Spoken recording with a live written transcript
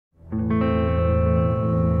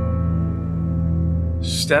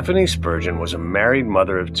Stephanie Spurgeon was a married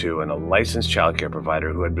mother of two and a licensed childcare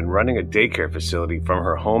provider who had been running a daycare facility from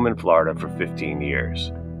her home in Florida for 15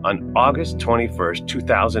 years. On August 21st,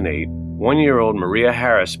 2008, one-year-old Maria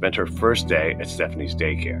Harris spent her first day at Stephanie's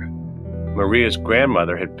daycare. Maria's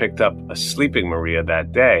grandmother had picked up a sleeping Maria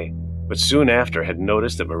that day, but soon after had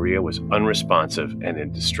noticed that Maria was unresponsive and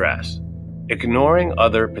in distress. Ignoring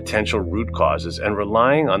other potential root causes and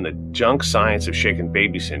relying on the junk science of shaken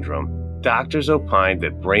baby syndrome, doctors opined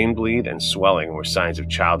that brain bleed and swelling were signs of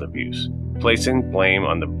child abuse, placing blame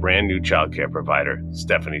on the brand new childcare provider,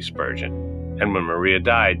 Stephanie Spurgeon. And when Maria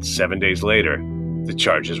died 7 days later, the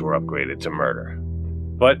charges were upgraded to murder.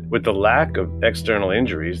 But with the lack of external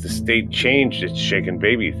injuries, the state changed its shaken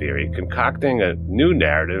baby theory, concocting a new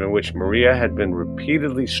narrative in which Maria had been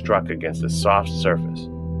repeatedly struck against a soft surface.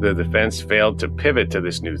 The defense failed to pivot to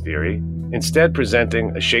this new theory, instead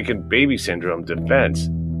presenting a shaken baby syndrome defense.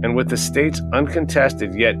 And with the state's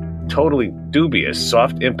uncontested yet totally dubious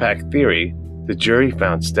soft impact theory, the jury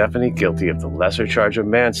found Stephanie guilty of the lesser charge of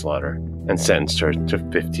manslaughter and sentenced her to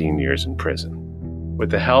 15 years in prison. With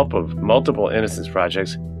the help of multiple innocence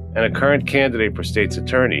projects and a current candidate for state's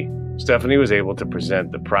attorney, Stephanie was able to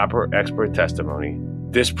present the proper expert testimony,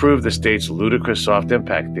 disprove the state's ludicrous soft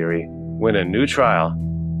impact theory, win a new trial,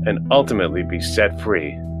 and ultimately be set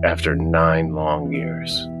free after 9 long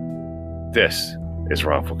years. This is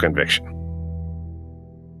wrongful conviction.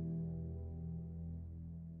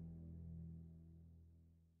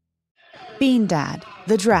 Bean Dad,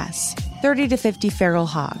 The Dress, 30 to 50 Feral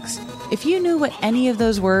Hogs. If you knew what any of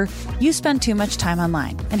those were, you spend too much time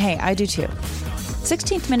online. And hey, I do too.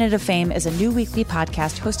 16th Minute of Fame is a new weekly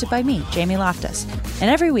podcast hosted by me, Jamie Loftus. And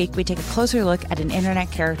every week we take a closer look at an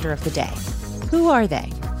internet character of the day. Who are they?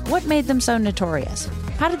 What made them so notorious?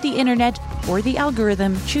 How did the internet or the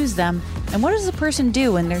algorithm choose them? And what does a person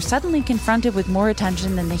do when they're suddenly confronted with more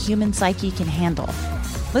attention than the human psyche can handle?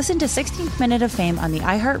 Listen to 16th Minute of Fame on the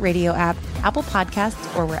iHeartRadio app, Apple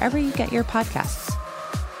Podcasts, or wherever you get your podcasts.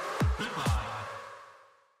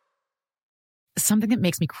 Something that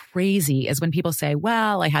makes me crazy is when people say,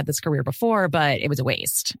 well, I had this career before, but it was a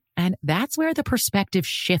waste. And that's where the perspective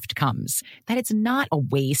shift comes, that it's not a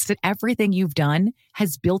waste, that everything you've done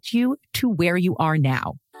has built you to where you are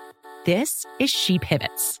now. This is She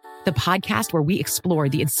Pivots, the podcast where we explore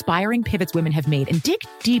the inspiring pivots women have made and dig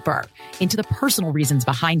deeper into the personal reasons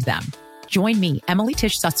behind them. Join me, Emily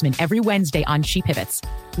Tish Sussman, every Wednesday on She Pivots.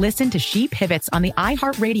 Listen to She Pivots on the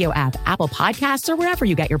iHeartRadio app, Apple Podcasts, or wherever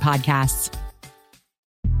you get your podcasts.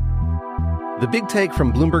 The Big Take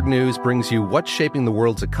from Bloomberg News brings you what's shaping the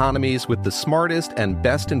world's economies with the smartest and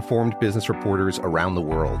best-informed business reporters around the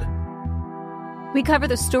world. We cover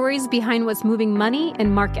the stories behind what's moving money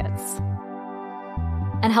and markets,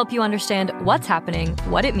 and help you understand what's happening,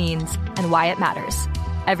 what it means, and why it matters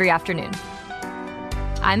every afternoon.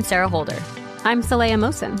 I'm Sarah Holder. I'm Saleha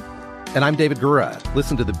Mohsin. And I'm David Gura.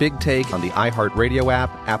 Listen to The Big Take on the iHeartRadio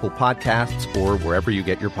app, Apple Podcasts, or wherever you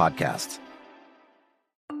get your podcasts.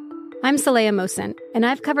 I'm Saleha Mohsin, and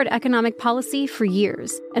I've covered economic policy for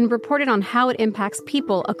years and reported on how it impacts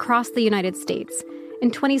people across the United States. In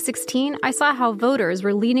 2016, I saw how voters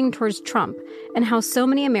were leaning towards Trump and how so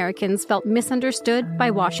many Americans felt misunderstood by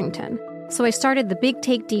Washington. So I started The Big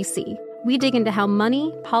Take DC. We dig into how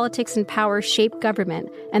money, politics, and power shape government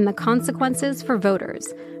and the consequences for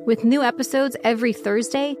voters. With new episodes every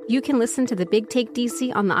Thursday, you can listen to The Big Take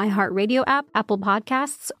DC on the iHeartRadio app, Apple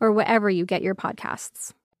Podcasts, or wherever you get your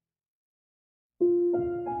podcasts.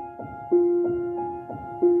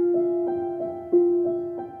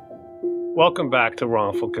 Welcome back to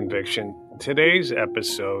Wrongful Conviction. Today's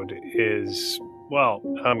episode is, well,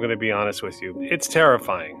 I'm going to be honest with you. It's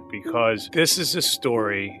terrifying because this is a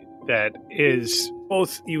story that is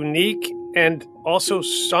both unique and also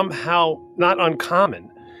somehow not uncommon.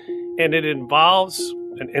 And it involves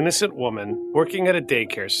an innocent woman working at a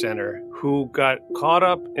daycare center who got caught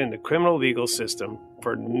up in the criminal legal system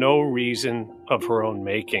for no reason of her own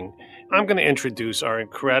making. I'm going to introduce our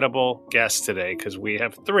incredible guest today because we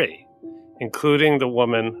have 3. Including the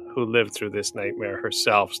woman who lived through this nightmare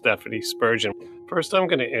herself, Stephanie Spurgeon. First, I'm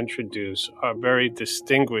going to introduce our very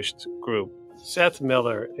distinguished group. Seth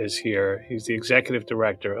Miller is here. He's the executive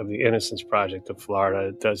director of the Innocence Project of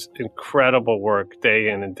Florida. Does incredible work day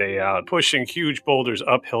in and day out, pushing huge boulders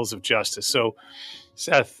up hills of justice. So,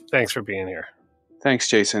 Seth, thanks for being here. Thanks,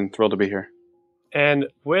 Jason. Thrilled to be here. And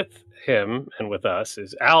with him and with us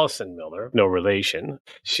is Allison Miller, no relation.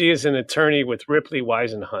 She is an attorney with Ripley,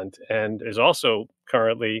 Wise & Hunt and is also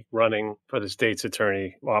currently running for the state's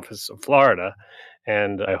attorney office of Florida.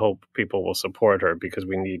 And I hope people will support her because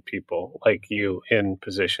we need people like you in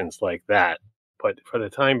positions like that. But for the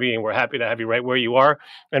time being, we're happy to have you right where you are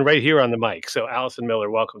and right here on the mic. So Allison Miller,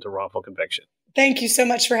 welcome to Wrongful Conviction. Thank you so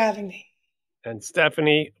much for having me. And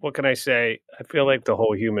Stephanie, what can I say? I feel like the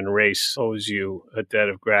whole human race owes you a debt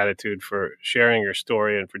of gratitude for sharing your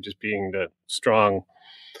story and for just being the strong,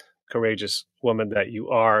 courageous woman that you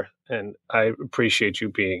are. And I appreciate you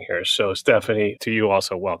being here. So Stephanie, to you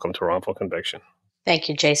also, welcome to Wrongful Conviction. Thank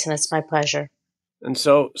you, Jason. It's my pleasure. And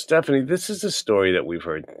so, Stephanie, this is a story that we've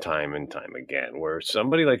heard time and time again, where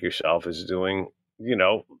somebody like yourself is doing,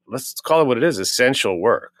 let's call it what it is, essential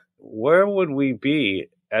work. Where would we be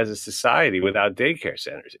as a society without daycare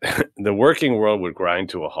centers? The working world would grind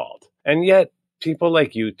to a halt. And yet, people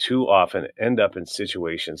like you too often end up in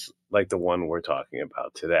situations like the one we're talking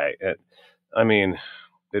about today. And, I mean,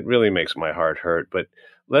 it really makes my heart hurt. But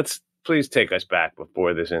let's please take us back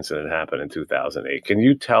before this incident happened in 2008. Can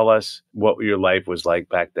you tell us what your life was like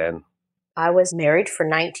back then? I was married for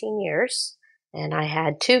 19 years, and I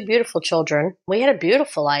had two beautiful children. We had a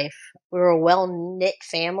beautiful life. We were a well-knit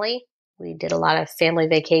family. We did a lot of family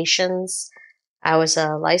vacations. I was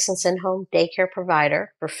a licensed in-home daycare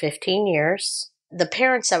provider for 15 years. The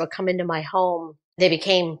parents that would come into my home, they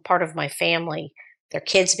became part of my family. Their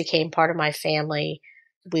kids became part of my family.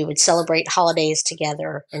 We would celebrate holidays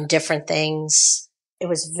together and different things. It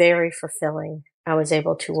was very fulfilling. I was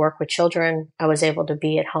able to work with children. I was able to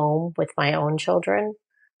be at home with my own children.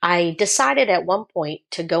 I decided at one point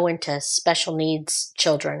to go into special needs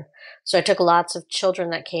children. So I took lots of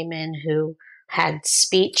children that came in who had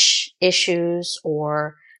speech issues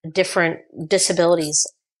or different disabilities.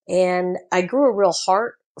 And I grew a real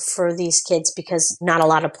heart for these kids because not a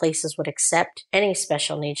lot of places would accept any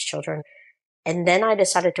special needs children. And then I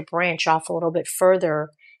decided to branch off a little bit further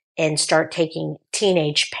and start taking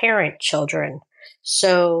teenage parent children.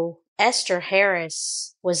 So Esther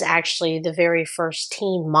Harris was actually the very first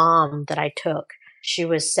teen mom that I took. She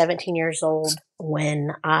was 17 years old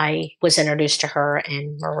when I was introduced to her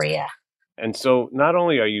and Maria. And so not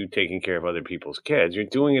only are you taking care of other people's kids, you're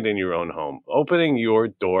doing it in your own home, opening your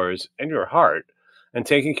doors and your heart and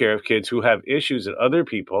taking care of kids who have issues that other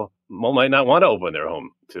people might not want to open their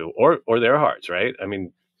home to or their hearts, right? I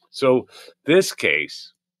mean, so this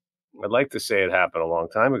case, I'd like to say it happened a long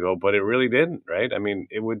time ago, but it really didn't, right? I mean,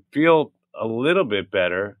 it would feel a little bit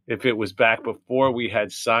better if it was back before we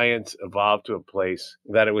had science evolved to a place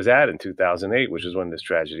that it was at in 2008, which is when this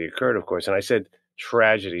tragedy occurred, of course. And I said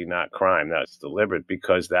tragedy, not crime. That's deliberate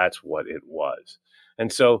because that's what it was.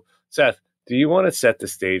 And so, Seth, do you want to set the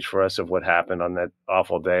stage for us of what happened on that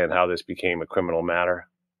awful day and how this became a criminal matter?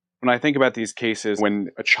 When I think about these cases, when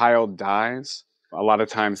a child dies, a lot of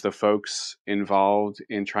times the folks involved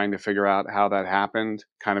in trying to figure out how that happened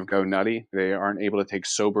kind of go nutty. They aren't able to take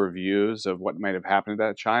sober views of what might have happened to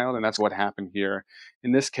that child. And that's what happened here.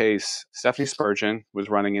 In this case, Stephanie Spurgeon was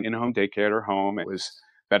running an in-home daycare at her home. It was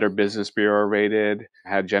Better Business Bureau rated,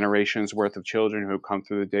 had generations worth of children who come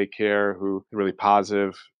through the daycare who had really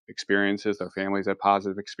positive experiences. Their families had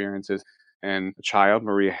positive experiences. And the child,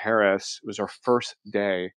 Maria Harris, was her first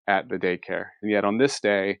day at the daycare. And yet on this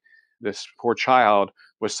day, this poor child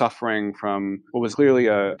was suffering from what was clearly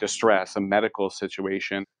a distress, a medical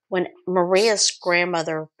situation. When Maria's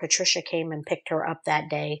grandmother, Patricia, came and picked her up that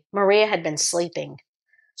day, Maria had been sleeping.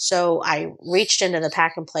 So I reached into the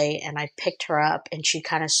pack and play and I picked her up and she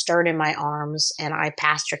kind of stirred in my arms and I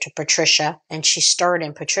passed her to Patricia and she stirred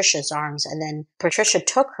in Patricia's arms. And then Patricia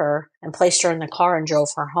took her and placed her in the car and drove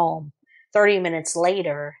her home. 30 minutes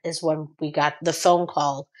later is when we got the phone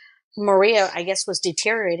call. Maria, I guess, was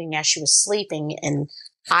deteriorating as she was sleeping, and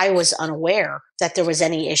I was unaware that there was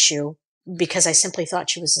any issue because I simply thought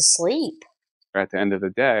she was asleep. At the end of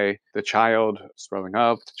the day, the child was throwing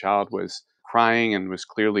up, the child was crying and was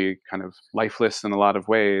clearly kind of lifeless in a lot of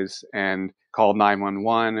ways, and called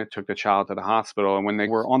 911, took the child to the hospital. And when they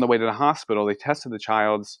were on the way to the hospital, they tested the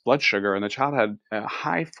child's blood sugar, and the child had a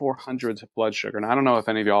high 400s of blood sugar. And I don't know if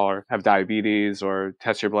any of y'all have diabetes or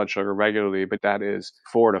test your blood sugar regularly, but that is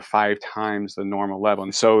 4 to 5 times the normal level.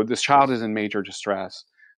 And so this child is in major distress.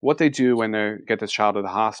 What they do when they get this child to the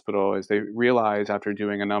hospital is they realize after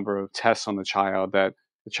doing a number of tests on the child that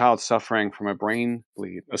the child's suffering from a brain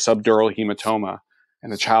bleed, a subdural hematoma,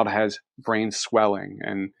 and the child has brain swelling,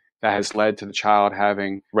 and that has led to the child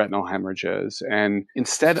having retinal hemorrhages. And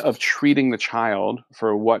instead of treating the child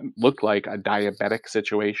for what looked like a diabetic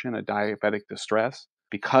situation, a diabetic distress,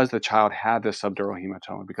 because the child had this subdural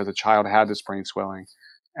hematoma, because the child had this brain swelling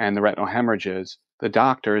and the retinal hemorrhages, the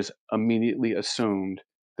doctors immediately assumed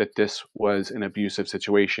that this was an abusive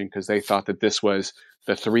situation because they thought that this was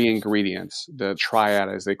the 3 ingredients, the triad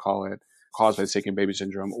as they call it, caused by sick and baby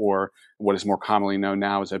syndrome, or what is more commonly known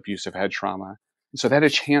now as abusive head trauma. So they had a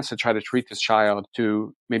chance to try to treat this child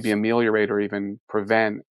to maybe ameliorate or even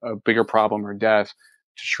prevent a bigger problem or death,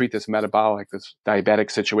 to treat this metabolic, this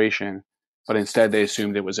diabetic situation. But instead, they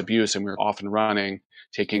assumed it was abuse, and we were off and running,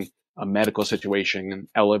 taking a medical situation and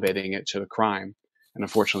elevating it to a crime. And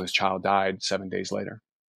unfortunately, this child died 7 days later.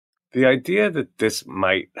 The idea that this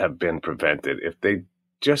might have been prevented if they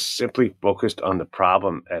just simply focused on the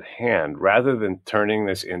problem at hand rather than turning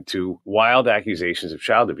this into wild accusations of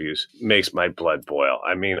child abuse makes my blood boil.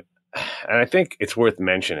 I mean, and I think it's worth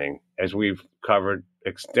mentioning, as we've covered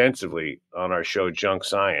extensively on our show Junk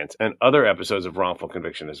Science and other episodes of Wrongful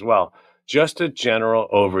Conviction as well, just a general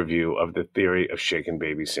overview of the theory of shaken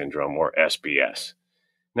baby syndrome, or SBS.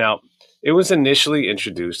 Now, it was initially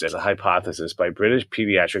introduced as a hypothesis by British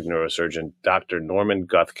pediatric neurosurgeon Dr. Norman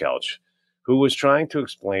Guthkelch, who was trying to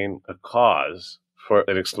explain a cause for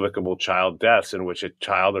inexplicable child deaths in which a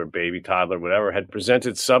child or baby, toddler, whatever, had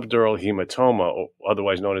presented subdural hematoma,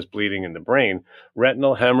 otherwise known as bleeding in the brain,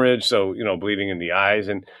 retinal hemorrhage, so, bleeding in the eyes,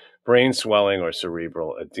 and brain swelling or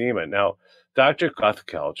cerebral edema. Now, Dr.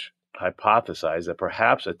 Guthkelch hypothesized that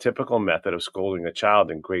perhaps a typical method of scolding a child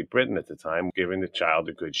in Great Britain at the time, giving the child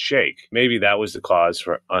a good shake. Maybe that was the cause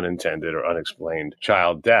for unintended or unexplained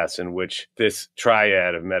child deaths in which this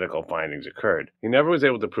triad of medical findings occurred. He never was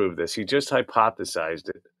able to prove this. He just hypothesized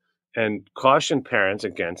it and cautioned parents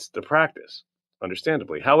against the practice,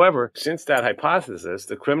 understandably. However, since that hypothesis,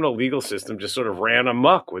 the criminal legal system just sort of ran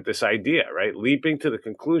amok with this idea, right? Leaping to the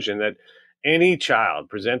conclusion that any child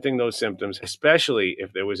presenting those symptoms, especially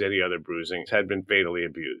if there was any other bruising, had been fatally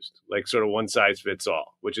abused, like sort of one size fits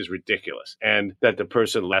all, which is ridiculous. And that the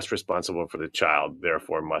person less responsible for the child,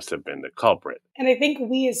 therefore, must have been the culprit. And I think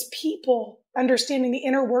we as people, understanding the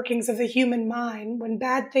inner workings of the human mind, when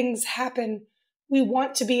bad things happen, we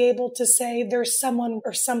want to be able to say there's someone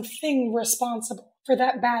or something responsible for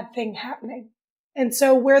that bad thing happening. And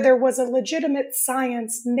so where there was a legitimate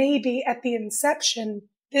science, maybe at the inception,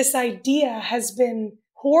 this idea has been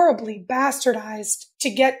horribly bastardized to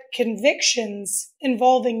get convictions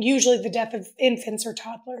involving usually the death of infants or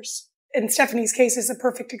toddlers. And Stephanie's case is a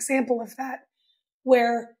perfect example of that,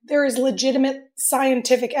 where there is legitimate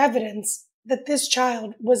scientific evidence that this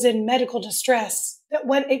child was in medical distress that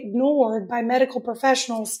went ignored by medical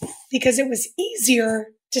professionals because it was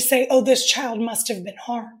easier to say, oh, this child must have been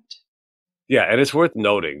harmed. Yeah, and it's worth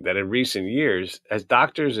noting that in recent years, as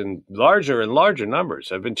doctors in larger and larger numbers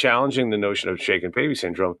have been challenging the notion of shaken baby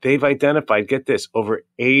syndrome, they've identified, get this, over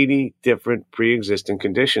 80 different pre-existing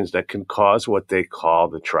conditions that can cause what they call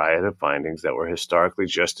the triad of findings that were historically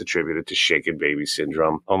just attributed to shaken baby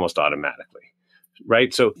syndrome almost automatically,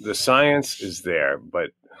 right? So the science is there, but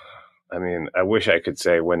I mean, I wish I could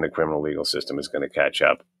say when the criminal legal system is going to catch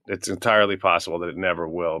up. It's entirely possible that it never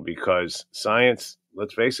will, because science,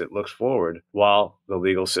 let's face it, looks forward while the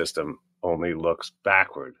legal system only looks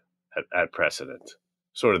backward at precedent,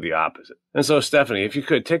 sort of the opposite. And so, Stephanie, if you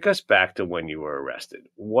could take us back to when you were arrested,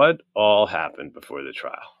 what all happened before the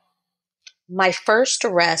trial? My first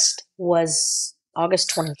arrest was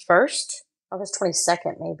August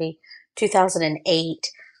 22nd, maybe, 2008.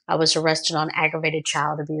 I was arrested on aggravated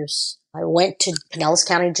child abuse. I went to Pinellas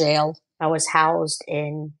County Jail. I was housed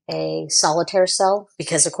in a solitary cell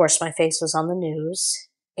because, of course, my face was on the news,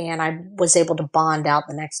 and I was able to bond out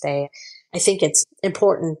the next day. I think it's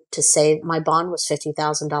important to say my bond was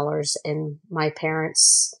 $50,000, and my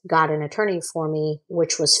parents got an attorney for me,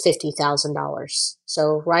 which was $50,000.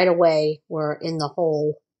 So right away, we're in the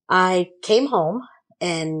hole. I came home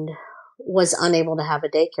and was unable to have a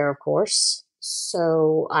daycare, of course,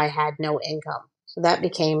 so I had no income. So that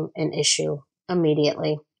became an issue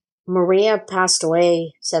immediately. Maria passed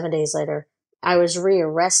away 7 days later. I was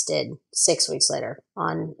rearrested 6 weeks later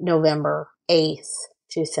on November 8th,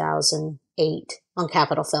 2008 on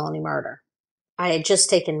capital felony murder. I had just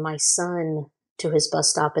taken my son to his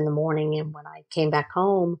bus stop in the morning, and when I came back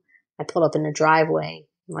home, I pulled up in the driveway.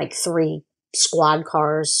 Like 3 squad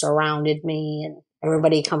cars surrounded me, and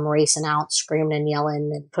everybody come racing out, screaming and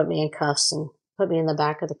yelling, and put me in cuffs and put me in the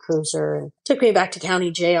back of the cruiser and took me back to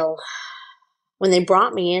county jail. When they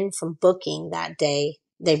brought me in from booking that day,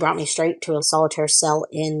 they brought me straight to a solitary cell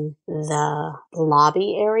in the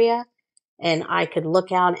lobby area, and I could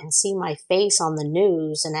look out and see my face on the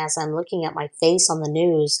news. And as I'm looking at my face on the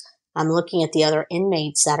news, I'm looking at the other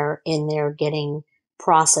inmates that are in there getting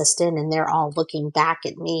processed in, and they're all looking back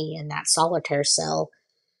at me in that solitary cell.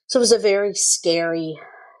 So it was a very scary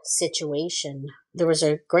situation. There was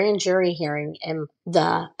a grand jury hearing, and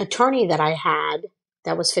the attorney that I had,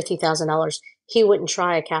 that was $50,000, he wouldn't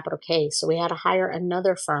try a capital case. So we had to hire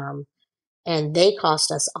another firm, and they cost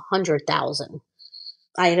us $100,000.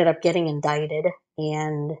 I ended up getting indicted,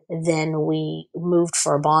 and then we moved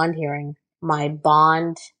for a bond hearing. My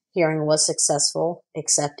bond hearing was successful,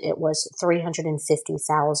 except it was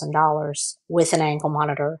 $350,000 with an ankle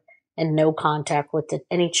monitor and no contact with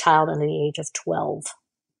any child under the age of 12.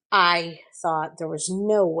 I thought there was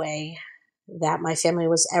no way that my family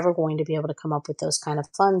was ever going to be able to come up with those kind of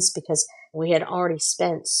funds because we had already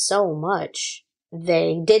spent so much.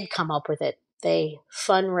 They did come up with it. They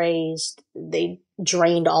fundraised, they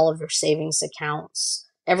drained all of their savings accounts,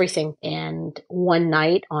 everything. And one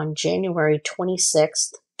night on January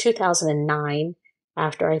 26th, 2009,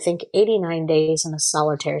 after I think 89 days in a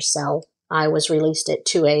solitary cell, I was released at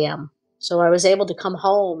 2 a.m. So I was able to come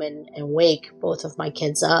home and wake both of my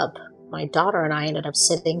kids up. My daughter and I ended up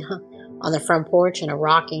sitting on the front porch in a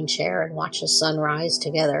rocking chair and watch the sun rise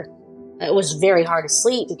together. It was very hard to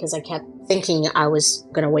sleep because I kept thinking I was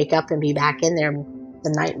going to wake up and be back in there.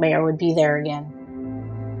 The nightmare would be there again.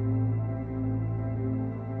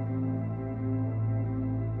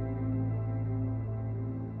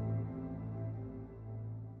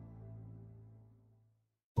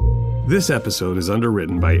 This episode is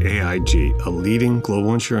underwritten by AIG, a leading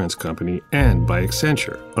global insurance company, and by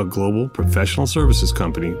Accenture, a global professional services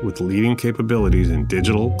company with leading capabilities in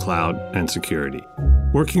digital, cloud, and security.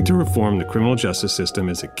 Working to reform the criminal justice system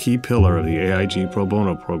is a key pillar of the AIG Pro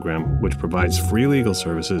Bono program, which provides free legal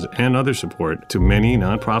services and other support to many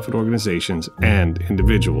nonprofit organizations and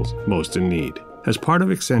individuals most in need. As part of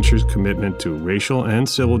Accenture's commitment to racial and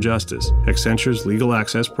civil justice, Accenture's Legal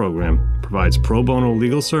Access Program provides pro bono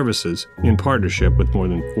legal services in partnership with more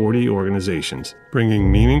than 40 organizations,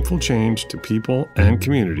 bringing meaningful change to people and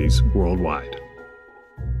communities worldwide.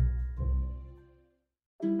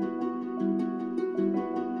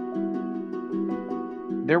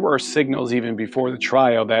 There were signals even before the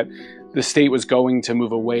trial that the state was going to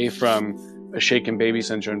move away from a shaken baby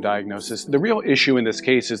syndrome diagnosis. The real issue in this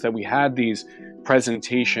case is that we had these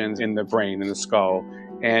presentations in the brain, in the skull,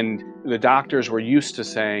 and the doctors were used to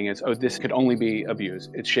saying, this could only be abuse.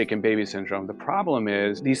 It's shaken baby syndrome. The problem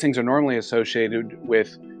is these things are normally associated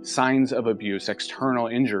with signs of abuse, external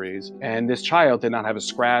injuries, and this child did not have a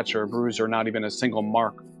scratch or a bruise or not even a single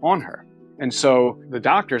mark on her. And so the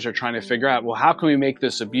doctors are trying to figure out, well, how can we make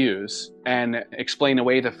this abuse and explain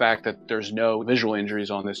away the fact that there's no visual injuries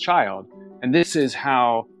on this child? And this is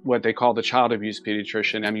how what they call the child abuse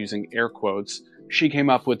pediatrician, I'm using air quotes, she came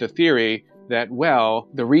up with the theory that, well,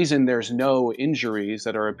 the reason there's no injuries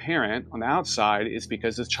that are apparent on the outside is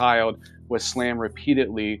because this child was slammed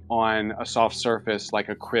repeatedly on a soft surface like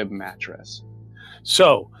a crib mattress.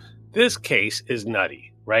 So this case is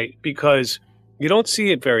nutty, right? Because you don't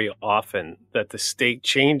see it very often that the state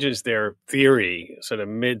changes their theory sort of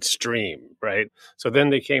midstream, right? So then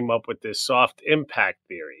they came up with this soft impact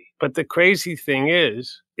theory. But the crazy thing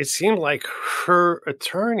is, it seemed like her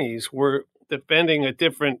attorneys were defending a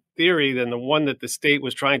different theory than the one that the state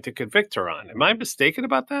was trying to convict her on. Am I mistaken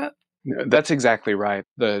about that? That's exactly right.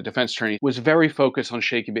 The defense attorney was very focused on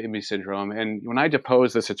shaky baby syndrome. And when I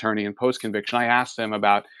deposed this attorney in post-conviction, I asked him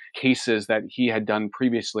about cases that he had done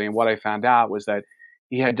previously. And what I found out was that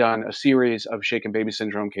he had done a series of shaken baby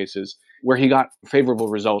syndrome cases where he got favorable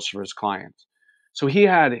results for his clients. So he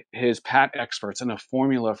had his PAT experts and a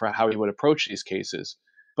formula for how he would approach these cases.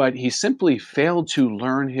 But he simply failed to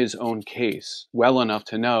learn his own case well enough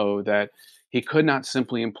to know that he could not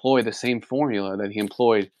simply employ the same formula that he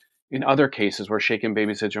employed in other cases where shaken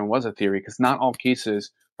baby syndrome was a theory, because not all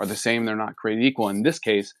cases are the same. They're not created equal. In this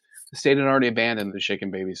case, the state had already abandoned the shaken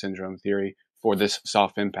baby syndrome theory for this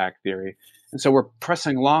soft impact theory. And so we're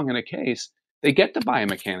pressing along in a case. They get the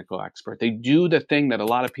biomechanical expert. They do the thing that a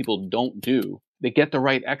lot of people don't do. They get the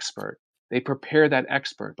right expert. They prepare that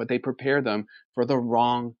expert, but they prepare them for the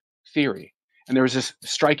wrong theory. And there was this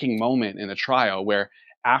striking moment in the trial where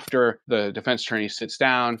after the defense attorney sits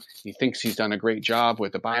down, he thinks he's done a great job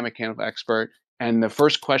with the biomechanical expert. And the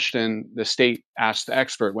first question the state asks the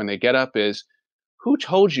expert when they get up is, who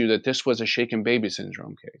told you that this was a shaken baby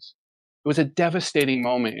syndrome case? It was a devastating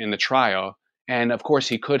moment in the trial. And of course,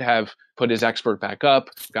 he could have put his expert back up,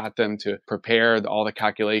 got them to prepare all the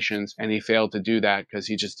calculations, and he failed to do that because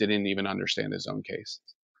he just didn't even understand his own case.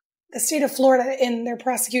 The state of Florida, in their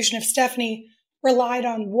prosecution of Stephanie, relied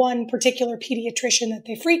on one particular pediatrician that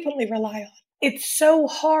they frequently rely on. It's so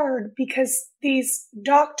hard because these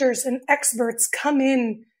doctors and experts come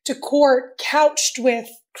in to court couched with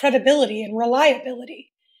credibility and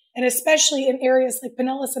reliability. And especially in areas like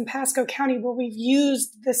Pinellas and Pasco County, where we've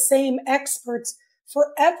used the same experts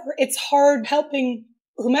forever, it's hard helping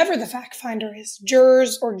whomever the fact finder is,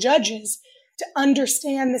 jurors or judges, to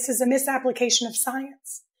understand this is a misapplication of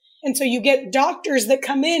science. And so you get doctors that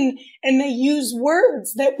come in and they use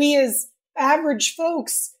words that we as average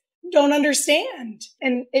folks don't understand.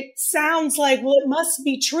 And it sounds like, well, it must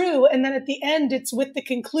be true. And then at the end, it's with the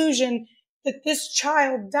conclusion that this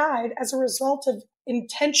child died as a result of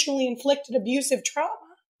intentionally inflicted abusive trauma.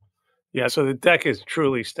 Yeah, so the deck is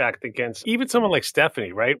truly stacked against even someone like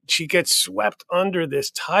Stephanie, right? She gets swept under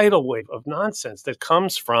this tidal wave of nonsense that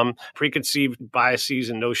comes from preconceived biases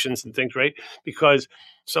and notions and things, right? Because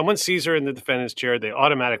someone sees her in the defendant's chair, they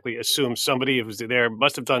automatically assume somebody who's there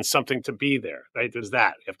must have done something to be there, right? There's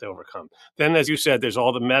that you have to overcome. Then, as you said, there's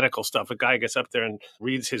all the medical stuff. A guy gets up there and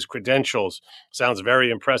reads his credentials, sounds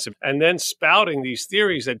very impressive, and then spouting these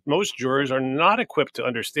theories that most jurors are not equipped to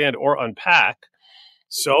understand or unpack.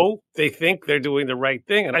 So they think they're doing the right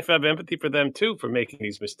thing. And I have empathy for them, too, for making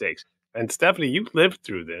these mistakes. And Stephanie, you lived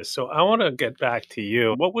through this. So I want to get back to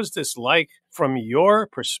you. What was this like from your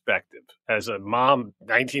perspective as a mom,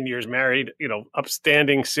 19 years married,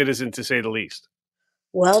 upstanding citizen, to say the least?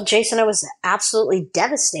 Well, Jason, it was absolutely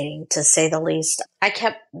devastating, to say the least. I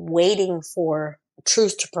kept waiting for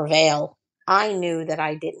truth to prevail. I knew that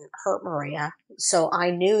I didn't hurt Maria. So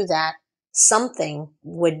I knew that something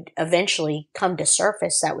would eventually come to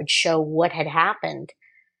surface that would show what had happened.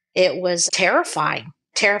 It was terrifying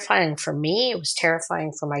for me. It was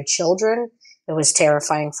terrifying for my children. It was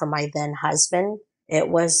terrifying for my then husband. It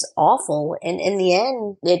was awful. And in the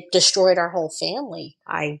end, it destroyed our whole family.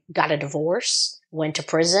 I got a divorce, went to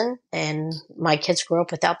prison, and my kids grew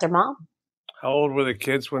up without their mom. How old were the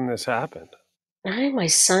kids when this happened? My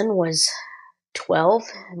son was 12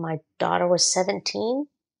 and my daughter was 17.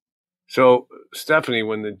 So, Stephanie,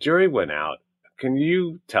 when the jury went out, can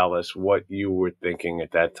you tell us what you were thinking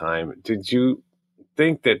at that time? Did you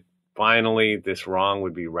think that finally this wrong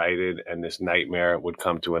would be righted and this nightmare would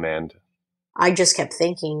come to an end? I just kept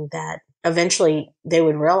thinking that eventually they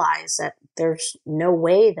would realize that there's no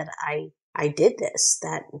way that I did this,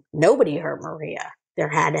 that nobody hurt Maria. There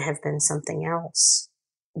had to have been something else.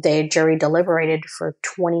 The jury deliberated for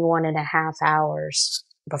 21 and a half hours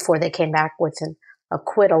before they came back with an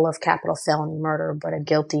acquittal of capital felony murder, but a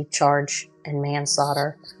guilty charge in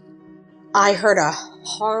manslaughter. I heard a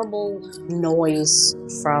horrible noise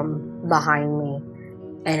from behind me,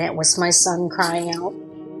 and it was my son crying out.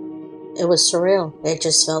 It was surreal. It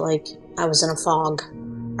just felt like I was in a fog.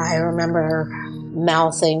 I remember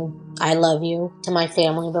mouthing, "I love you," to my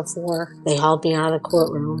family before they hauled me out of the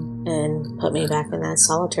courtroom and put me back in that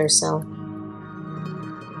solitary cell.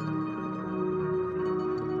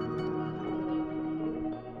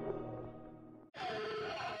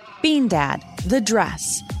 Bean Dad, The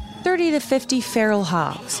Dress, 30 to 50 Feral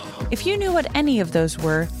Hogs. If you knew what any of those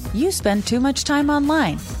were, you spend too much time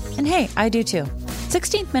online. And hey, I do too.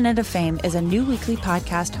 16th Minute of Fame is a new weekly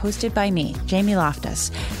podcast hosted by me, Jamie Loftus,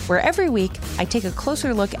 where every week I take a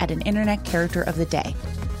closer look at an internet character of the day.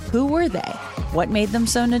 Who were they? What made them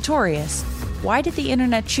so notorious? Why did the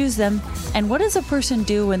internet choose them? And what does a person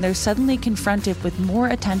do when they're suddenly confronted with more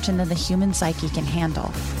attention than the human psyche can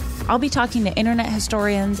handle? I'll be talking to internet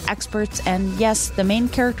historians, experts, and yes, the main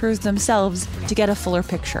characters themselves to get a fuller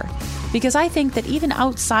picture. Because I think that even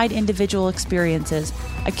outside individual experiences,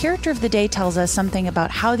 a character of the day tells us something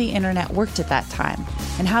about how the internet worked at that time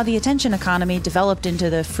and how the attention economy developed into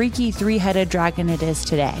the freaky three-headed dragon it is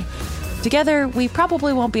today. Together, we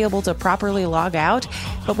probably won't be able to properly log out,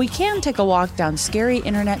 but we can take a walk down scary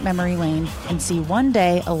internet memory lane and see one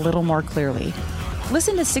day a little more clearly.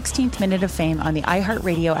 Listen to 16th Minute of Fame on the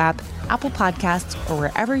iHeartRadio app, Apple Podcasts, or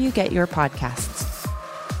wherever you get your podcasts.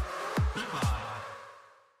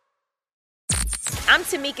 I'm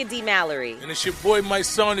Tamika D. Mallory. And it's your boy, my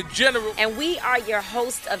son, the General. And we are your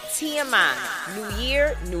hosts of TMI. New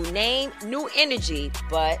year, new name, new energy,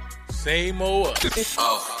 but same old us.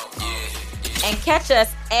 Oh, yeah. And catch us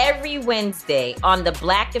every Wednesday on the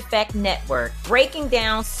Black Effect Network, breaking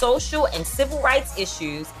down social and civil rights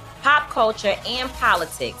issues, pop culture, and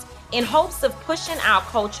politics in hopes of pushing our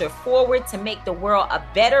culture forward to make the world a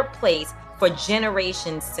better place for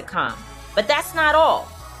generations to come. But that's not all.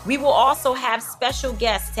 We will also have special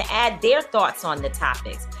guests to add their thoughts on the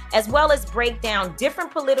topics, as well as break down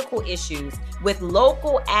different political issues with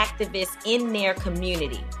local activists in their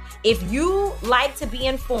community. If you like to be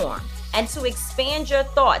informed and to expand your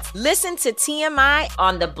thoughts, listen to TMI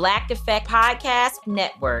on the Black Effect Podcast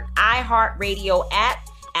Network, iHeartRadio app,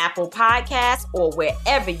 Apple Podcasts, or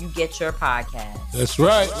wherever you get your podcasts. That's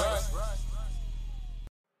right.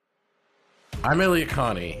 I'm Elliot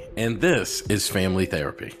Connie, and this is Family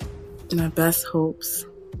Therapy. My best hopes,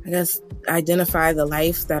 I guess, identify the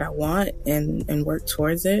life that I want and work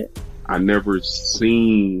towards it. I never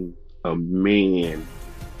seen a man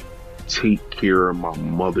take care of my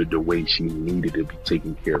mother the way she needed to be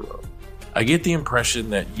taken care of. I get the impression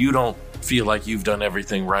that you don't feel like you've done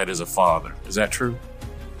everything right as a father. Is that true?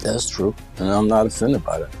 That's true, and I'm not offended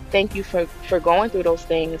by that. Thank you for going through those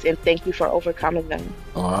things, and thank you for overcoming them.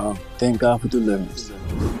 Thank God for deliverance.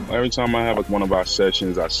 Every time I have one of our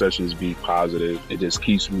sessions be positive. It just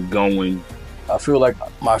keeps me going. I feel like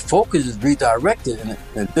my focus is redirected in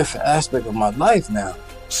a different aspect of my life now.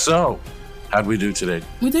 So, how'd we do today?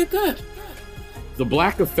 We did good. The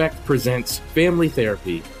Black Effect presents Family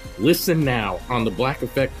Therapy. Listen now on the Black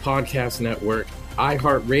Effect Podcast Network,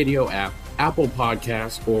 iHeartRadio app, Apple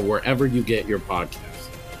Podcasts, or wherever you get your podcasts.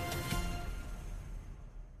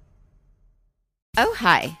 Oh,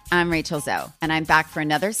 hi, I'm Rachel Zoe, and I'm back for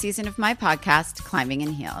another season of my podcast, Climbing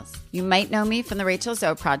in Heels. You might know me from the Rachel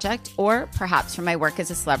Zoe Project, or perhaps from my work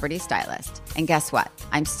as a celebrity stylist. And guess what?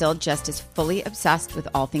 I'm still just as fully obsessed with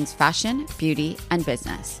all things fashion, beauty, and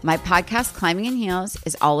business. My podcast, Climbing in Heels,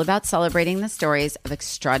 is all about celebrating the stories of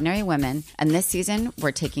extraordinary women, and this season,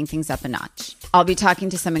 we're taking things up a notch. I'll be talking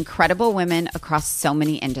to some incredible women across so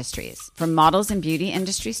many industries, from models and beauty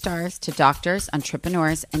industry stars to doctors,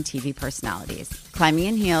 entrepreneurs, and TV personalities. Climbing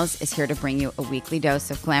in Heels is here to bring you a weekly dose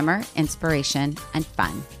of glamour, inspiration, and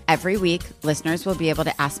fun. Every week, listeners will be able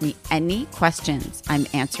to ask me any questions. I'm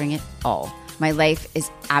answering it all. My life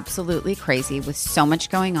is absolutely crazy with so much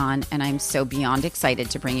going on, and I'm so beyond excited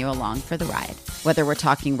to bring you along for the ride. Whether we're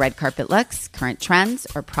talking red carpet looks, current trends,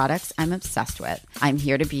 or products I'm obsessed with, I'm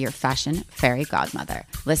here to be your fashion fairy godmother.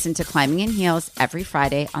 Listen to Climbing in Heels every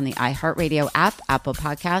Friday on the iHeartRadio app, Apple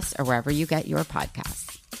Podcasts, or wherever you get your podcasts.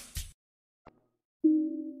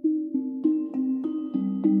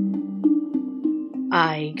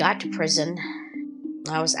 I got to prison.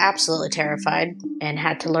 I was absolutely terrified and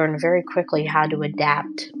had to learn very quickly how to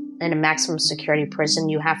adapt. In a maximum security prison,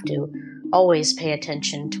 you have to always pay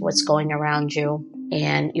attention to what's going around you,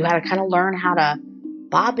 and you had to kind of learn how to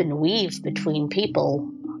bob and weave between people.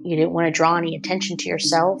 You didn't want to draw any attention to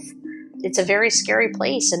yourself. It's a very scary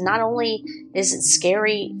place, and not only is it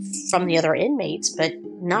scary from the other inmates, but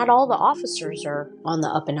not all the officers are on the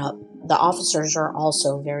up and up. The officers are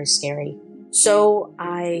also very scary. So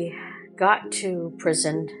I got to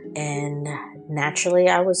prison, and naturally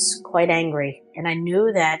I was quite angry. And I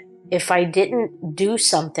knew that if I didn't do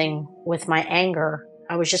something with my anger,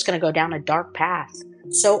 I was just going to go down a dark path.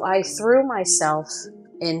 So I threw myself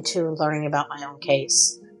into learning about my own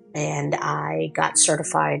case. And I got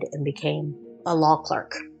certified and became a law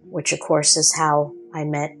clerk, which of course is how I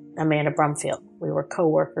met Amanda Brumfield. We were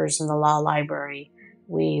co-workers in the law library.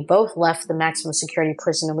 We both left the maximum security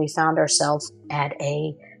prison, and we found ourselves at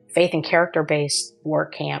a faith and character-based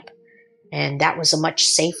work camp. And that was a much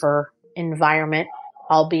safer environment,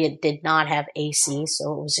 albeit did not have AC,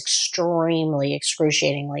 so it was extremely,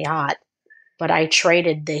 excruciatingly hot. But I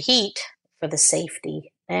traded the heat for the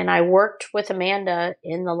safety. And I worked with Amanda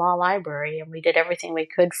in the law library, and we did everything we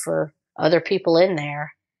could for other people in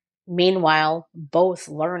there. Meanwhile, both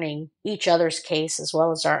learning each other's case as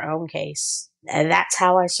well as our own case. And that's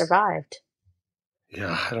how I survived.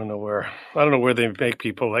 Yeah, I don't know where they make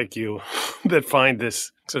people like you that find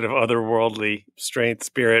this sort of otherworldly strength,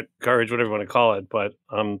 spirit, courage, whatever you want to call it. But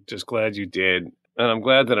I'm just glad you did. And I'm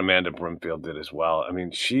glad that Amanda Brumfield did as well. I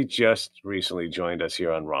mean, she just recently joined us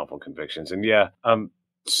here on Wrongful Convictions. And yeah, I'm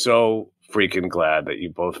so freaking glad that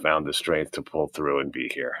you both found the strength to pull through and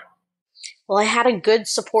be here. Well, I had a good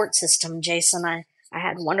support system, Jason. I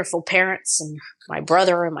had wonderful parents and my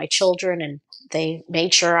brother and my children, and they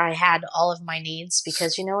made sure I had all of my needs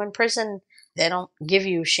because, you know, in prison, they don't give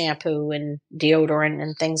you shampoo and deodorant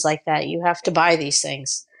and things like that. You have to buy these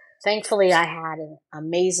things. Thankfully, I had an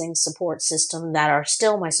amazing support system that are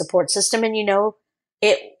still my support system. And, you know,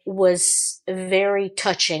 it was very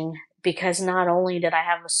touching because not only did I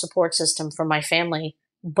have a support system for my family,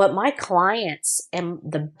 but my clients and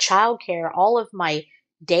the childcare, all of my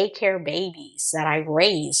daycare babies that I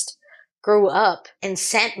raised grew up and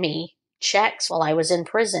sent me checks while I was in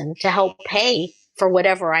prison to help pay for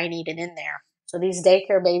whatever I needed in there. So these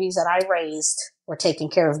daycare babies that I raised were taking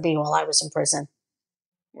care of me while I was in prison.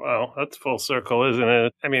 Wow, that's full circle, isn't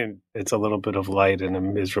it? I mean, it's a little bit of light in a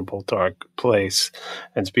miserable, dark place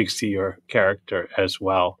and speaks to your character as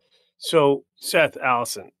well. So, Seth,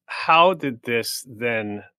 Allison, how did this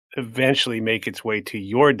then eventually make its way to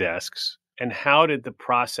your desks? And how did the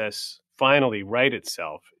process finally right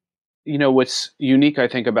itself? You know, what's unique, I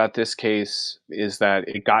think, about this case is that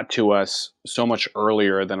it got to us so much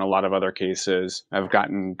earlier than a lot of other cases. I've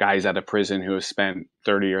gotten guys out of prison who have spent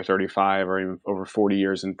 30 or 35 or even over 40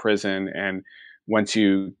 years in prison. And once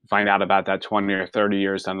you find out about that 20 or 30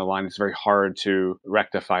 years down the line, it's very hard to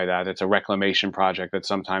rectify that. It's a reclamation project that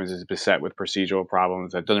sometimes is beset with procedural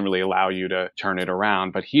problems that doesn't really allow you to turn it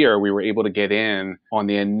around. But here we were able to get in on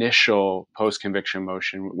the initial post-conviction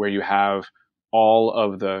motion where you have all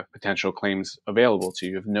of the potential claims available to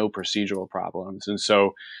you. You have no procedural problems. And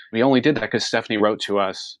so we only did that because Stephanie wrote to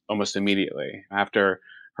us almost immediately after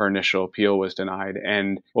her initial appeal was denied.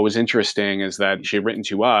 And what was interesting is that she had written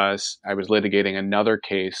to us. I was litigating another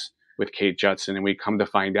case with Kate Judson, and we come to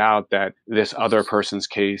find out that this other person's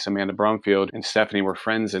case, Amanda Brumfield, and Stephanie were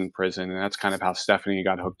friends in prison. And that's kind of how Stephanie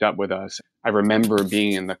got hooked up with us. I remember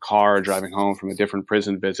being in the car driving home from a different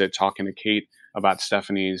prison visit, talking to Kate about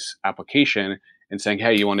Stephanie's application and saying,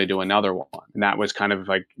 hey, you want to do another one? And that was kind of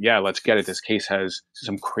like, yeah, let's get it. This case has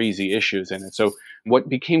some crazy issues in it. So what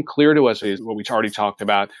became clear to us is what we already talked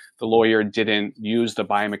about. The lawyer didn't use the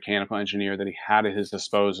biomechanical engineer that he had at his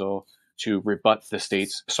disposal to rebut the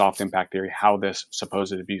state's soft impact theory, how this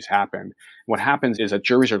supposed abuse happened. What happens is that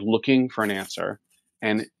juries are looking for an answer,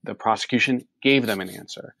 and the prosecution gave them an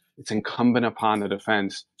answer. It's incumbent upon the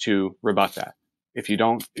defense to rebut that. If you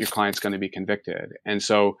don't, your client's going to be convicted. And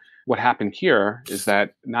so what happened here is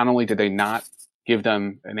that not only did they not give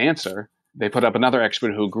them an answer, they put up another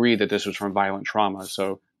expert who agreed that this was from violent trauma.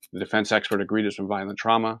 So the defense expert agreed it was from violent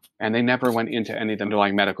trauma, and they never went into any of the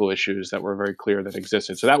underlying medical issues that were very clear that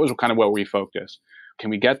existed. So that was kind of where we focused. Can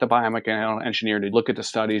we get the biomechanical engineer to look at the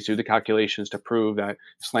studies, do the calculations to prove that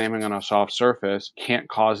slamming on a soft surface can't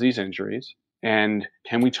cause these injuries? And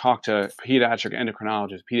can we talk to pediatric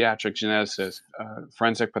endocrinologists, pediatric geneticists,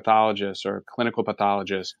 forensic pathologists or clinical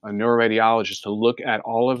pathologists, a neuroradiologist to look at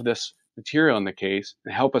all of this material in the case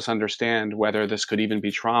and help us understand whether this could even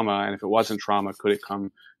be trauma? And if it wasn't trauma, could it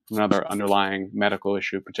come from another underlying medical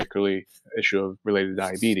issue, particularly issue of related to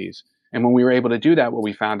diabetes? And when we were able to do that, what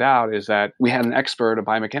we found out is that we had an expert, a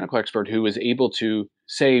biomechanical expert, who was able to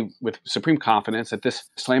say with supreme confidence that this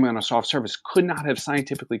slamming on a soft surface could not have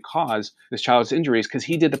scientifically caused this child's injuries because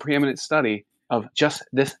he did the preeminent study of just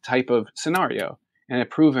this type of scenario and had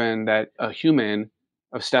proven that a human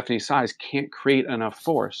of Stephanie's size can't create enough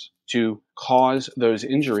force to cause those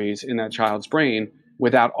injuries in that child's brain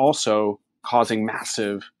without also causing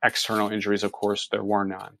massive external injuries. Of course, there were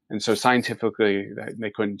none. And so scientifically, they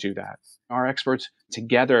couldn't do that. Our experts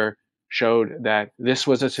together showed that this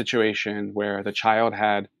was a situation where the child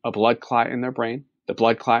had a blood clot in their brain. The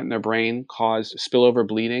blood clot in their brain caused spillover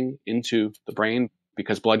bleeding into the brain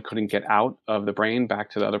because blood couldn't get out of the brain back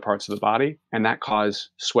to the other parts of the body. And that caused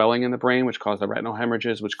swelling in the brain, which caused the retinal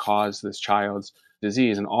hemorrhages, which caused this child's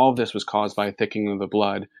disease. And all of this was caused by a thickening of the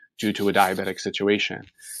blood due to a diabetic situation.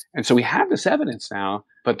 And so we have this evidence now,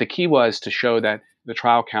 but the key was to show that the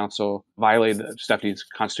trial counsel violated Stephanie's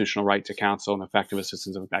constitutional right to counsel and effective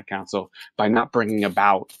assistance of that counsel by not bringing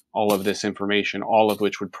about all of this information, all of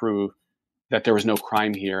which would prove that there was no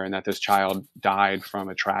crime here and that this child died from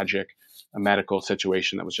a tragic medical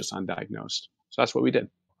situation that was just undiagnosed. So that's what we did.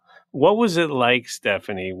 What was it like,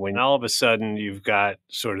 Stephanie, when all of a sudden you've got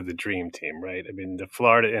sort of the dream team, right? I mean, the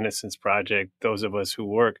Florida Innocence Project, those of us who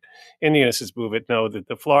work in the innocence movement know that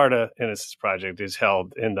the Florida Innocence Project is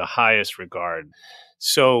held in the highest regard.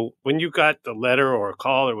 So when you got the letter or a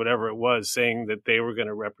call or whatever it was saying that they were going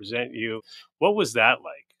to represent you, what was that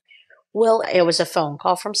like? Well, it was a phone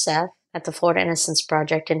call from Seth at the Florida Innocence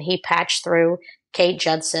Project, and he patched through Kate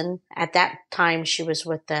Judson. At that time, she was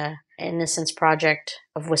with the Innocence Project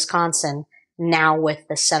of Wisconsin, now with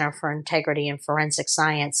the Center for Integrity and Forensic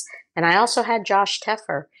Science. And I also had Josh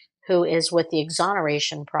Teffer, who is with the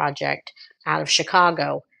Exoneration Project out of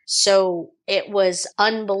Chicago. So it was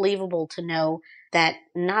unbelievable to know that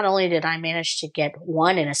not only did I manage to get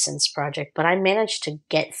one Innocence Project, but I managed to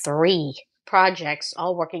get 3 projects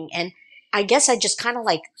all working. And I guess I just kind of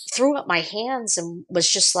like threw up my hands and was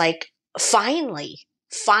just like, finally,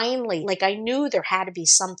 like I knew there had to be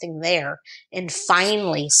something there. And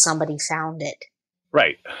finally, somebody found it.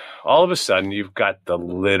 Right. All of a sudden, you've got the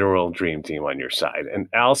literal dream team on your side. And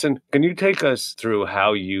Allison, can you take us through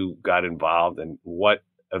how you got involved and what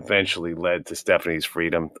eventually led to Stephanie's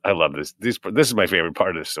freedom? I love this. This is my favorite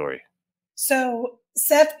part of the story. So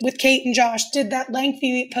Seth, with Kate and Josh, did that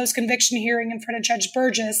lengthy post-conviction hearing in front of Judge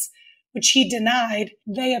Burgess, which he denied.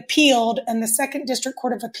 They appealed, and the Second District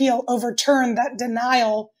Court of Appeal overturned that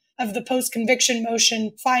denial of the post-conviction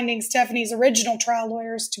motion, finding Stephanie's original trial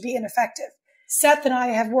lawyers to be ineffective. Seth and I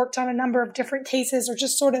have worked on a number of different cases or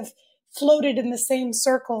just sort of floated in the same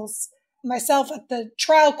circles, myself at the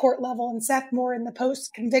trial court level and Seth more in the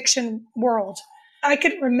post-conviction world. I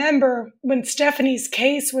could remember when Stephanie's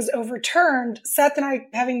case was overturned, Seth and I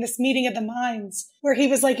having this meeting of the minds where he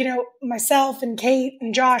was like, myself and Kate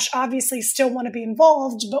and Josh obviously still want to be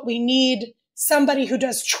involved, but we need somebody who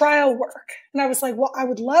does trial work. And I was like, well, I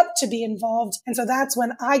would love to be involved. And so that's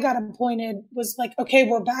when I got appointed, was like, okay,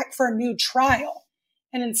 we're back for a new trial.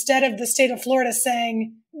 And instead of the state of Florida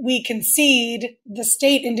saying we concede, the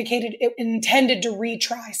state indicated it intended to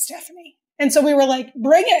retry Stephanie. And so we were like,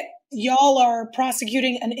 bring it. Y'all are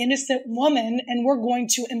prosecuting an innocent woman and we're going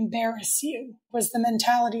to embarrass you, was the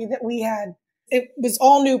mentality that we had. It was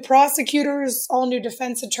all new prosecutors, all new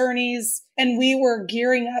defense attorneys, and we were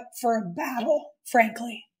gearing up for a battle,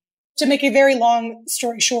 frankly. To make a very long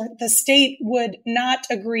story short, the state would not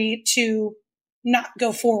agree to not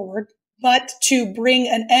go forward, but to bring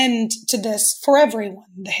an end to this for everyone.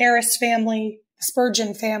 The Harris family, the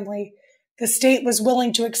Spurgeon family. The state was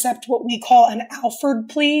willing to accept what we call an Alford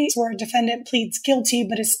plea, where a defendant pleads guilty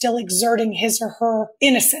but is still exerting his or her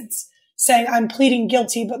innocence, saying, I'm pleading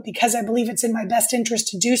guilty, but because I believe it's in my best interest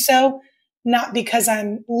to do so, not because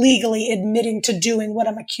I'm legally admitting to doing what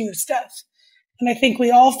I'm accused of. And I think we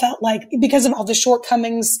all felt like, because of all the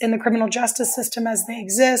shortcomings in the criminal justice system as they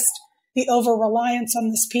exist, the over-reliance on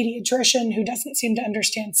this pediatrician who doesn't seem to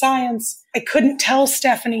understand science, I couldn't tell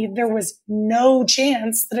Stephanie there was no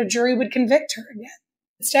chance that a jury would convict her again.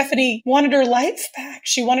 Stephanie wanted her life back.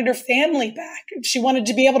 She wanted her family back. She wanted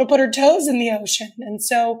to be able to put her toes in the ocean. And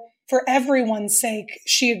so for everyone's sake,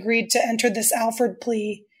 she agreed to enter this Alford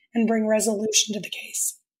plea and bring resolution to the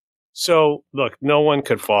case. So, look, no one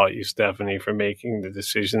could fault you, Stephanie, for making the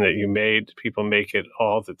decision that you made. People make it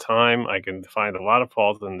all the time. I can find a lot of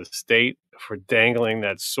fault in the state for dangling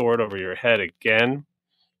that sword over your head again.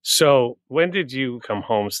 So when did you come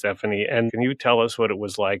home, Stephanie? And can you tell us what it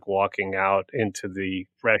was like walking out into the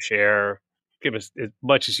fresh air? Give us as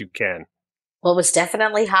much as you can. Well, it was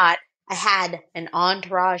definitely hot. I had an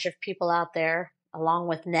entourage of people out there, along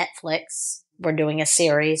with Netflix. We're doing a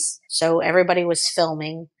series, so everybody was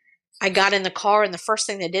filming. I got in the car, and the first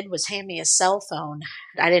thing they did was hand me a cell phone.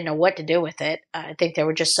 I didn't know what to do with it. I think they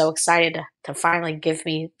were just so excited to finally give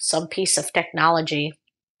me some piece of technology.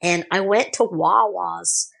 And I went to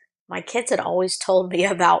Wawa's. My kids had always told me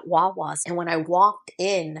about Wawa's. And when I walked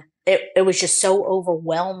in, it was just so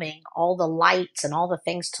overwhelming, all the lights and all the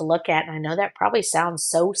things to look at. And I know that probably sounds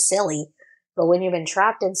so silly, but when you've been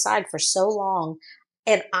trapped inside for so long,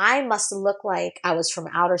 and I must have looked like I was from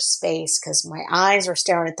outer space because my eyes were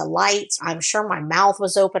staring at the lights. I'm sure my mouth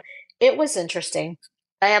was open. It was interesting.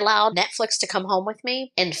 I allowed Netflix to come home with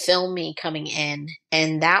me and film me coming in.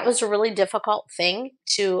 And that was a really difficult thing,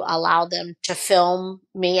 to allow them to film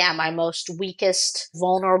me at my most weakest,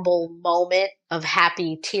 vulnerable moment of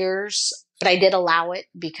happy tears. But I did allow it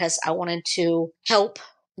because I wanted to help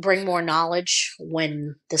bring more knowledge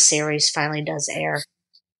when the series finally does air.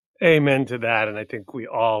 Amen to that. And I think we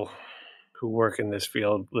all who work in this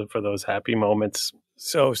field live for those happy moments.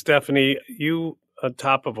 So, Stephanie, you, on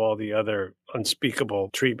top of all the other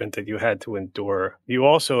unspeakable treatment that you had to endure, you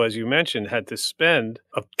also, as you mentioned, had to spend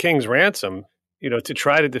a king's ransom, to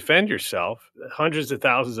try to defend yourself, hundreds of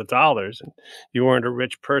thousands of dollars. And you weren't a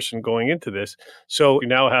rich person going into this. So you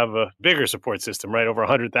now have a bigger support system, right? Over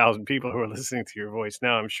 100,000 people who are listening to your voice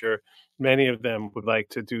now. I'm sure many of them would like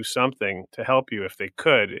to do something to help you if they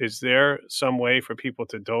could. Is there some way for people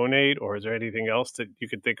to donate, or is there anything else that you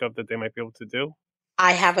could think of that they might be able to do?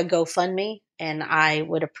 I have a GoFundMe, and I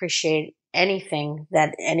would appreciate anything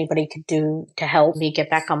that anybody could do to help me get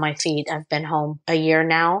back on my feet. I've been home a year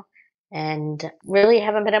now and really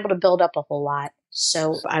haven't been able to build up a whole lot.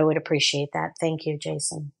 So I would appreciate that. Thank you,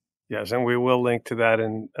 Jason. Yes, and we will link to that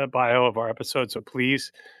in the bio of our episode. So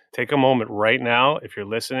please take a moment right now. If you're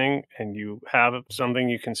listening and you have something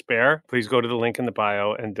you can spare, please go to the link in the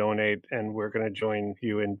bio and donate. And we're going to join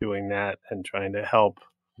you in doing that and trying to help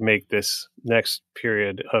make this next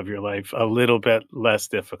period of your life a little bit less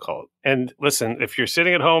difficult. And listen, if you're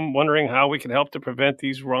sitting at home wondering how we can help to prevent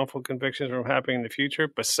these wrongful convictions from happening in the future,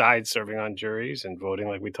 besides serving on juries and voting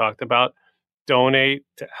like we talked about, donate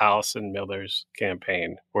to Allison Miller's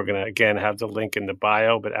campaign. We're going to, again, have the link in the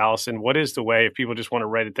bio. But Allison, what is the way, if people just want to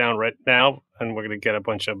write it down right now, and we're going to get a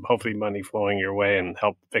bunch of, hopefully, money flowing your way and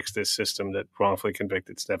help fix this system that wrongfully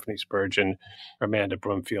convicted Stephanie Spurgeon, Amanda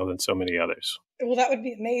Broomfield, and so many others? Well, that would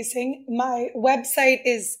be amazing. My website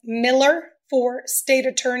is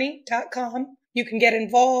millerforstateattorney.com. You can get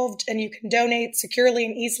involved and you can donate securely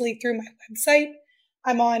and easily through my website.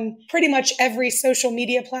 I'm on pretty much every social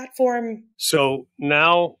media platform. So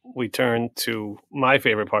now we turn to my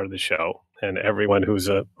favorite part of the show, and everyone who's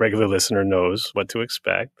a regular listener knows what to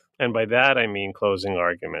expect. And by that, I mean closing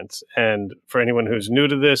arguments. And for anyone who's new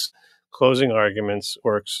to this, closing arguments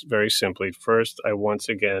works very simply. First, I once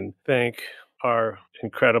again thank our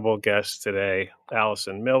incredible guest today,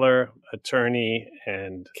 Allison Miller, attorney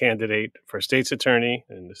and candidate for state's attorney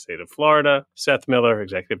in the state of Florida, Seth Miller,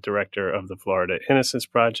 executive director of the Florida Innocence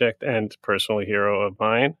Project and personal hero of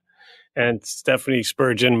mine, and Stephanie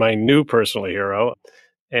Spurgeon, my new personal hero.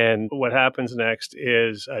 And what happens next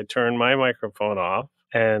is I turn my microphone off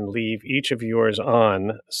and leave each of yours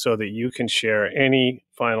on so that you can share any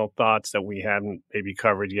final thoughts that we haven't maybe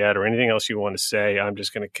covered yet or anything else you want to say. I'm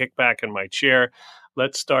just going to kick back in my chair.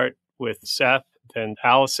 Let's start with Seth, then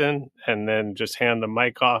Allison, and then just hand the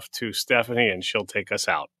mic off to Stephanie and she'll take us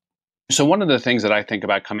out. So one of the things that I think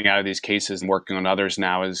about coming out of these cases and working on others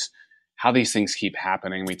now is how these things keep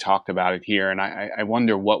happening. We talked about it here, and I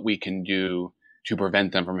wonder what we can do to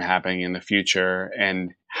prevent them from happening in the future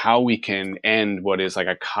and how we can end what is like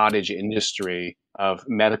a cottage industry of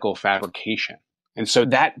medical fabrication. And so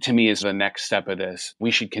that to me is the next step of this. We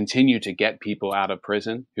should continue to get people out of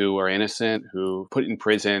prison who are innocent, who put in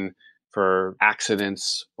prison for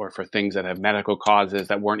accidents or for things that have medical causes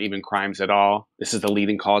that weren't even crimes at all. This is the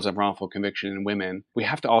leading cause of wrongful conviction in women. We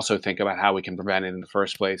have to also think about how we can prevent it in the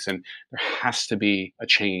first place. And there has to be a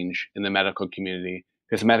change in the medical community,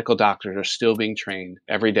 because medical doctors are still being trained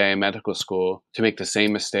every day in medical school to make the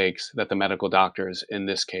same mistakes that the medical doctors in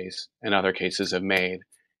this case and other cases have made.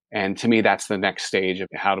 And to me, that's the next stage of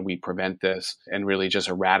how do we prevent this and really just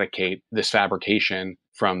eradicate this fabrication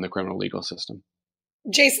from the criminal legal system.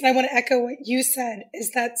 Jason, I want to echo what you said,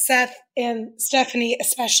 is that Seth and Stephanie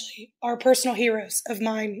especially are personal heroes of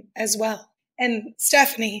mine as well. And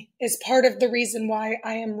Stephanie is part of the reason why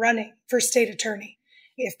I am running for state attorney.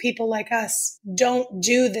 If people like us don't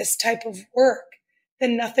do this type of work,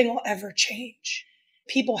 then nothing will ever change.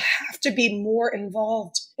 People have to be more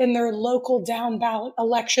involved in their local down ballot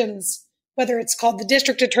elections, whether it's called the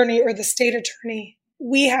district attorney or the state attorney.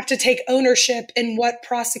 We have to take ownership in what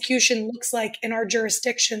prosecution looks like in our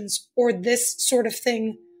jurisdictions, or this sort of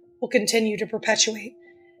thing will continue to perpetuate.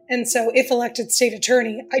 And so if elected state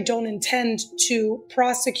attorney, I don't intend to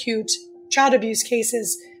prosecute child abuse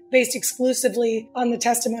cases based exclusively on the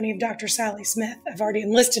testimony of Dr. Sally Smith. I've already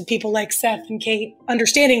enlisted people like Seth and Kate,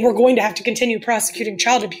 understanding we're going to have to continue prosecuting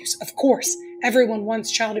child abuse. Of course, everyone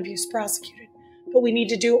wants child abuse prosecuted, but we need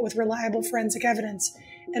to do it with reliable forensic evidence.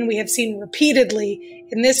 And we have seen repeatedly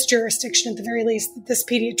in this jurisdiction, at the very least, that this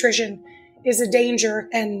pediatrician is a danger,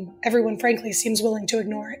 and everyone, frankly, seems willing to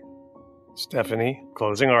ignore it. Stephanie,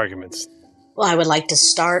 closing arguments. Well, I would like to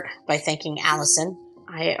start by thanking Allison.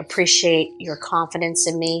 I appreciate your confidence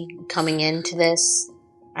in me coming into this.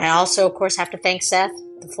 I also, of course, have to thank Seth,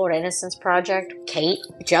 the Florida Innocence Project, Kate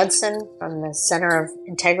Judson from the Center of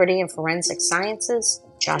Integrity and Forensic Sciences,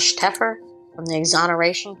 Josh Teffer from the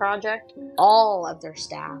Exoneration Project, all of their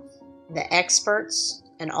staff, the experts,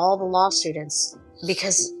 and all the law students,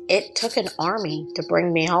 because it took an army to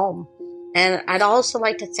bring me home. And I'd also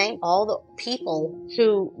like to thank all the people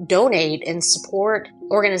who donate and support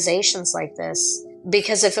organizations like this,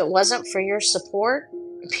 because if it wasn't for your support,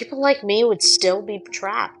 people like me would still be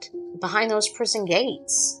trapped behind those prison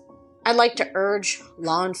gates. I'd like to urge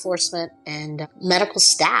law enforcement and medical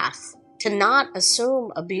staff to not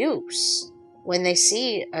assume abuse when they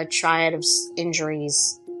see a triad of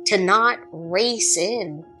injuries, to not race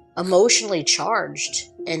in emotionally charged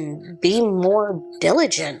and be more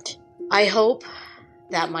diligent. I hope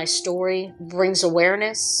that my story brings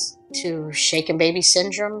awareness to shaken baby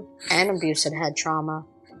syndrome and abusive head trauma.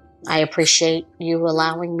 I appreciate you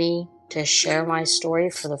allowing me to share my story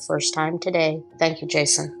for the first time today. Thank you,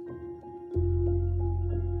 Jason.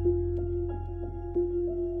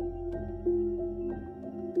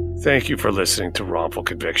 Thank you for listening to Wrongful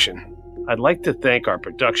Conviction. I'd like to thank our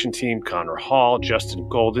production team, Connor Hall, Justin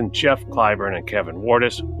Golden, Jeff Clyburn, and Kevin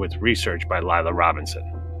Wardis, with research by Lila Robinson.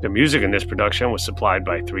 The music in this production was supplied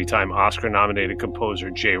by three-time Oscar-nominated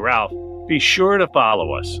composer Jay Ralph. Be sure to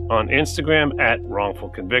follow us on Instagram at Wrongful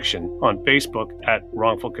Conviction, on Facebook at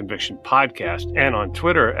Wrongful Conviction Podcast, and on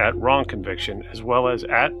Twitter at Wrong Conviction, as well as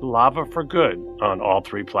at Lava for Good on all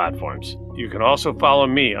three platforms. You can also follow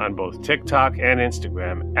me on both TikTok and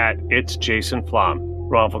Instagram at It's Jason Flom.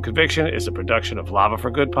 Wrongful Conviction is a production of Lava for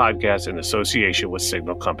Good Podcast in association with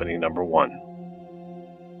Signal Company No. 1.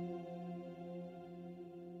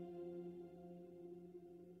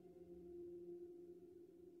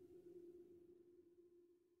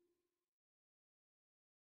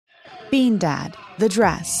 Bean Dad, The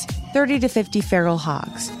Dress, 30 to 50 Feral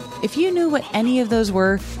Hogs. If you knew what any of those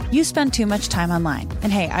were, you spend too much time online.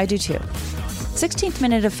 And hey, I do too. 16th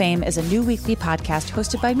Minute of Fame is a new weekly podcast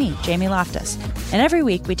hosted by me, Jamie Loftus. And every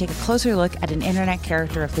week we take a closer look at an internet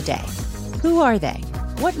character of the day. Who are they?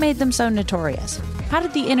 What made them so notorious? How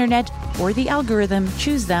did the internet or the algorithm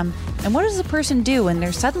choose them? And what does a person do when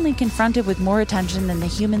they're suddenly confronted with more attention than the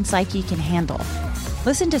human psyche can handle?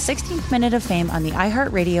 Listen to 16th Minute of Fame on the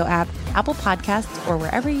iHeartRadio app, Apple Podcasts, or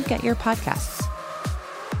wherever you get your podcasts.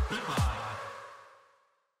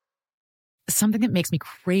 Something that makes me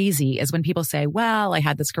crazy is when people say, well, I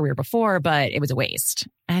had this career before, but it was a waste.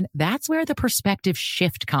 And that's where the perspective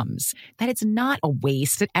shift comes, that it's not a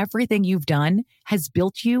waste, that everything you've done has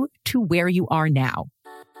built you to where you are now.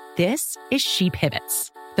 This is She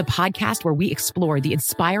Pivots, the podcast where we explore the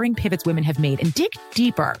inspiring pivots women have made and dig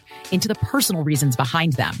deeper into the personal reasons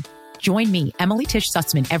behind them. Join me, Emily Tish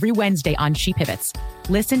Sussman, every Wednesday on She Pivots.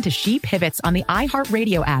 Listen to She Pivots on the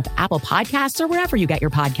iHeartRadio app, Apple Podcasts, or wherever you get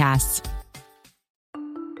your podcasts.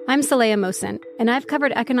 I'm Saleha Mohsin, and I've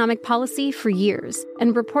covered economic policy for years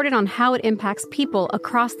and reported on how it impacts people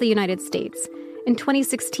across the United States. In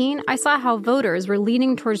 2016, I saw how voters were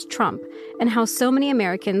leaning towards Trump and how so many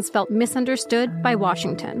Americans felt misunderstood by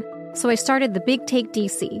Washington. So I started The Big Take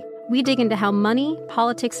DC. We dig into how money,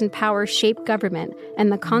 politics, and power shape government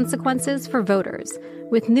and the consequences for voters.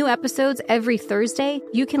 With new episodes every Thursday,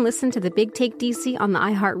 you can listen to The Big Take DC on the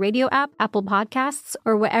iHeartRadio app, Apple Podcasts,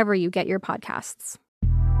 or wherever you get your podcasts.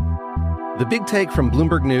 The Big Take from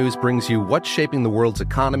Bloomberg News brings you what's shaping the world's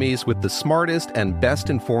economies with the smartest and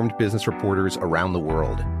best-informed business reporters around the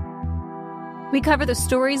world. We cover the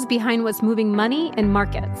stories behind what's moving money and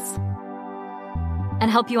markets. And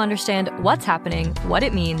help you understand what's happening, what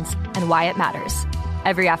it means, and why it matters.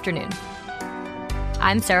 Every afternoon.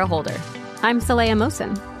 I'm Sarah Holder. I'm Saleha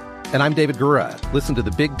Mohsin. And I'm David Gura. Listen to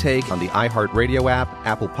The Big Take on the iHeartRadio app,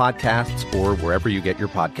 Apple Podcasts, or wherever you get your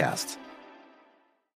podcasts.